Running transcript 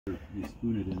You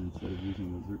spoon it in instead of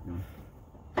using the zircon.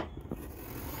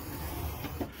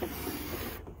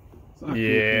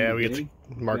 Yeah, we get to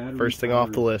mark first thing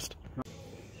off the list.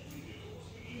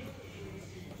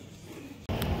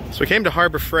 So we came to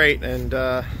Harbor Freight and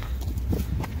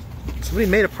somebody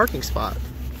made a parking spot.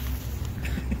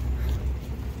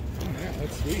 Yeah,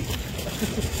 that's sweet.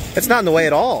 It's not in the way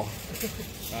at all.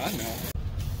 I know.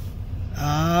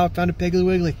 Ah, found a Piggly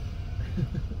Wiggly.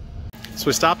 So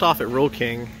we stopped off at Roll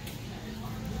King.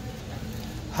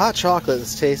 Hot chocolate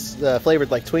that tastes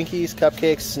flavored like Twinkies,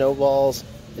 cupcakes, snowballs,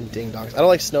 and ding dongs. I don't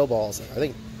like snowballs. I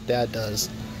think Dad does.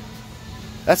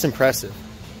 That's impressive.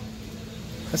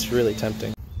 That's really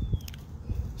tempting.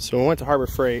 So we went to Harbor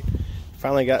Freight.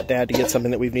 Finally got Dad to get something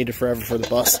that we've needed forever for the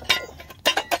bus.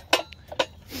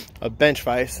 A bench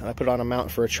vise. I put it on a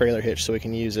mount for a trailer hitch so we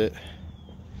can use it.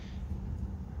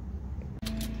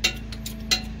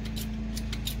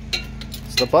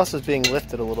 So the bus is being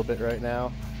lifted a little bit right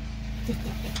now. I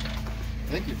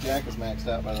think your jack is maxed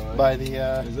out, by the way. By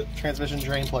the transmission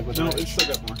drain plug with No, it. it's still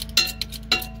got more.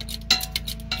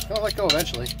 It's gonna let go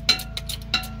eventually.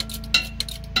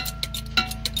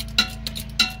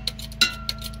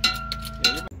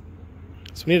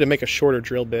 So we need to make a shorter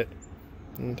drill bit.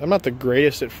 And I'm not the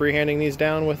greatest at freehanding these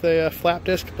down with a flap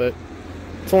disc, but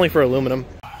it's only for aluminum.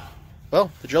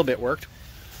 Well, the drill bit worked,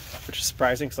 which is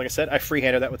surprising because, like I said, I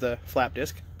freehanded that with a flap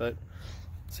disc. But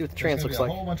let's see what the trans looks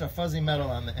like. A whole bunch of fuzzy metal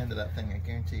on the end of that thing, I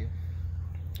guarantee you.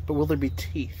 But will there be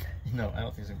teeth? No, I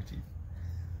don't think there's gonna be teeth.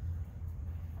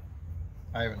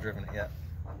 I haven't driven it yet.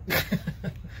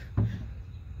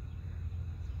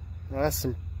 Well, that's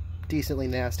some decently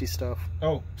nasty stuff.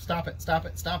 Oh, stop it, stop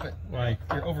it, stop it. Why?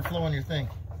 You're overflowing your thing.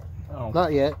 Oh.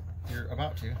 Not yet. You're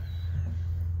about to.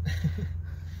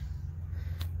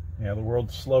 Yeah, the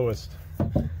world's slowest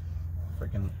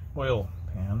freaking oil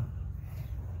pan.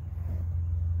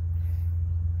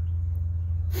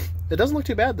 It doesn't look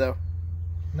too bad, though.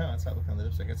 No, it's not looking on the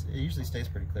dipstick. It usually stays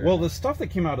pretty clear. Well, the stuff that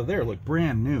came out of there looked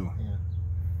brand new. Yeah.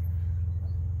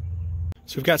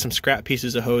 So we've got some scrap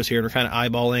pieces of hose here, and we're kind of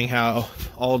eyeballing how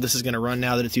all of this is going to run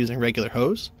now that it's using regular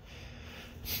hose.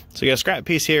 So you got a scrap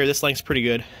piece here. This length's pretty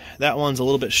good. That one's a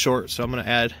little bit short, so I'm going to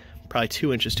add probably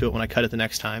 2 inches to it when I cut it the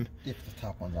next time. If the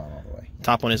top one's on all the way.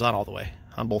 Top one is on all the way,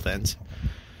 on both ends.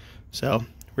 So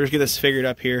we're just get this figured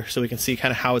up here so we can see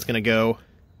kind of how it's going to go.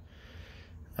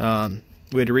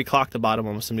 We had to reclock the bottom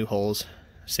one with some new holes.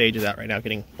 Sage is out right now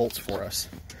getting bolts for us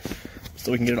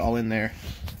so we can get it all in there.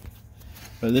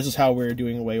 But this is how we're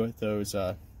doing away with those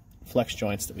flex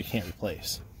joints that we can't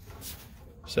replace.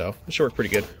 So it should work pretty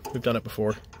good. We've done it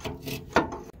before.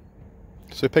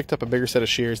 So we picked up a bigger set of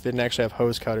shears. Didn't actually have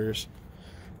hose cutters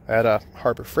at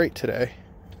Harbor Freight today,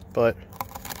 but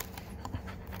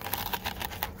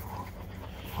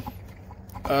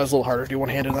it was a little harder to do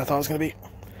one-handed than I thought it was going to be.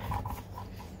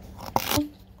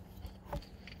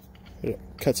 It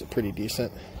cuts it pretty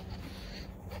decent.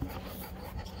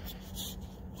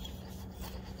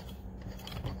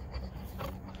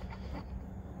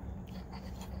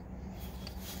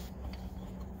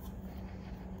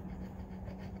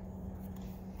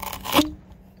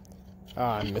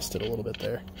 Ah, I missed it a little bit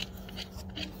there.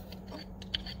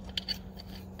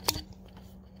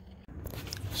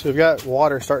 So we've got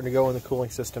water starting to go in the cooling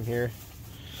system here.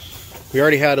 We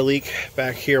already had a leak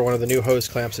back here. One of the new hose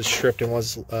clamps is stripped and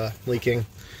was leaking.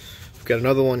 We've got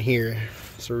another one here,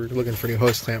 so we're looking for a new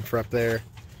hose clamp for up there.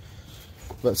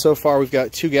 But so far we've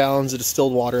got 2 gallons of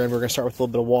distilled water, and we're going to start with a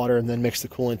little bit of water and then mix the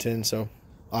coolant in. So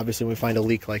obviously when we find a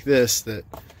leak like this, that,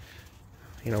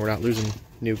 you know, we're not losing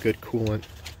new good coolant.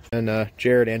 And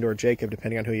Jared and or Jacob,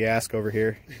 depending on who you ask over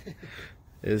here,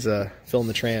 is filling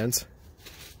the trans.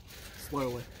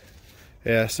 Slowly.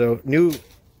 Yeah, so new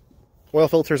oil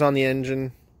filters on the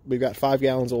engine. We've got 5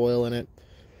 gallons of oil in it.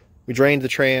 We drained the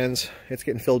trans. It's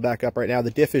getting filled back up right now.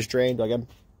 The diff is drained. Like I'm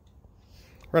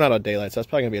run out of daylight, so that's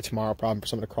probably gonna be a tomorrow problem for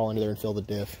someone to crawl into there and fill the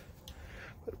diff.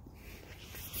 But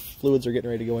fluids are getting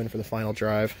ready to go in for the final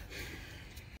drive.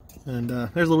 And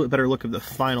there's a little bit better look of the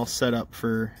final setup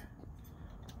for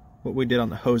what we did on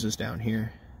the hoses down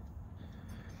here.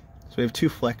 So we have 2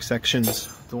 flex sections,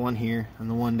 the one here and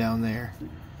the one down there.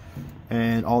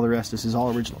 And all the rest, this is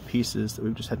all original pieces that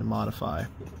we've just had to modify.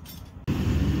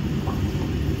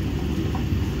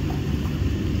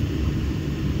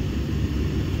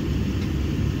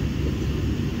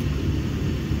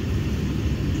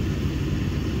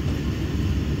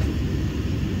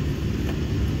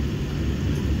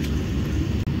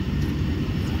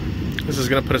 This is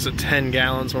going to put us at 10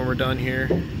 gallons when we're done here.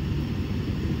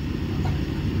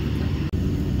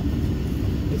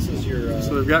 This is your...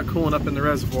 So we've got coolant up in the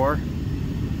reservoir.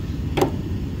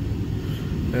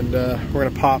 And we're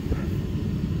going to pop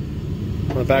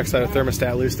on the backside of the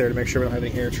thermostat loose there to make sure we don't have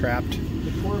any air trapped.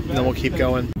 And then we'll keep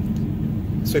going.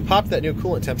 So we popped that new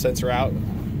coolant temp sensor out,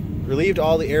 relieved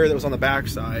all the air that was on the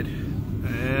backside,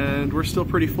 and we're still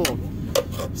pretty full.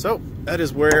 So that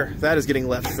is where that is getting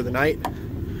left for the night.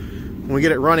 When we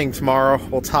get it running tomorrow,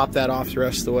 we'll top that off the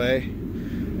rest of the way.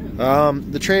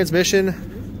 The transmission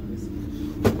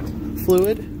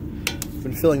fluid,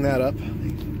 been filling that up.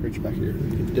 Reach back here,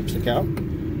 get the dipstick out.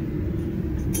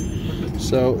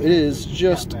 So it is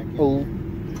just, oh,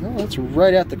 that's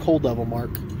right at the cold level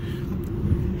mark.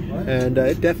 And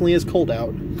it definitely is cold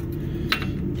out.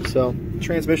 So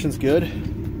transmission's good.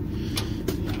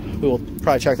 We will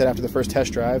probably check that after the first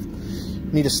test drive.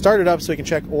 Need to start it up so we can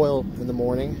check oil in the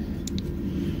morning.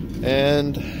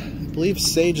 And I believe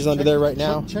Sage is under there right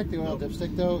now. Check the oil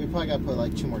dipstick though. We probably got to put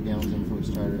like 2 more gallons in before we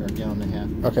start it, or a gallon and a half.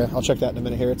 Okay, I'll check that in a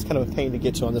minute here. It's kind of a pain to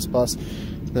get to on this bus.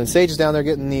 And then Sage is down there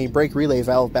getting the brake relay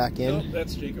valve back in. No,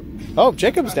 that's Jacob. Oh,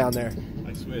 Jacob's down there.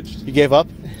 I switched. You gave up?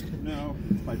 No,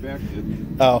 my back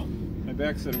did. Oh. My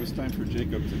back said it was time for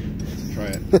Jacob to try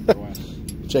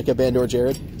it. Jacob and or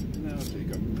Jared? No,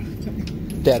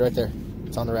 Jacob. Dad, right there.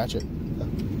 It's on the ratchet.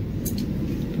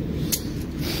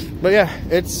 But yeah,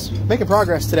 it's making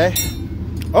progress today.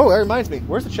 Oh, that reminds me.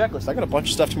 Where's the checklist? I got a bunch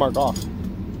of stuff to mark off.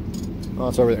 Oh,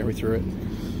 it's over there. We threw it.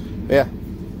 But yeah.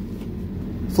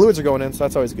 Fluids are going in, so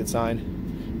that's always a good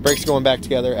sign. Brakes going back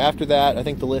together. After that, I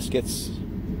think the list gets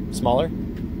smaller.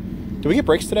 Did we get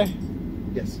brakes today?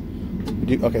 Yes. We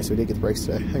do, okay, so we did get the brakes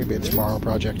today. I think it'll be a tomorrow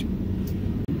project.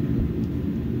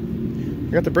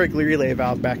 We got the brake relay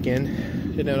valve back in.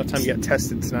 Didn't have enough time to get it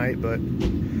tested tonight, but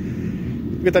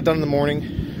we'll get that done in the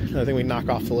morning. I think we knock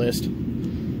off the list.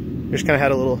 We just kind of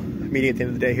had a little meeting at the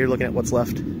end of the day here looking at what's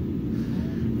left.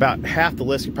 About half the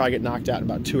list could probably get knocked out in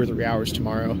about 2 or 3 hours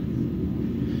tomorrow.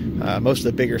 Most of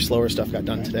the bigger, slower stuff got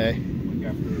done today.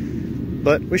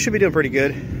 But we should be doing pretty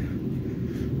good.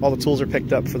 All the tools are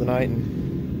picked up for the night,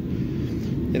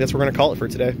 and that's what we're going to call it for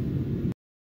today.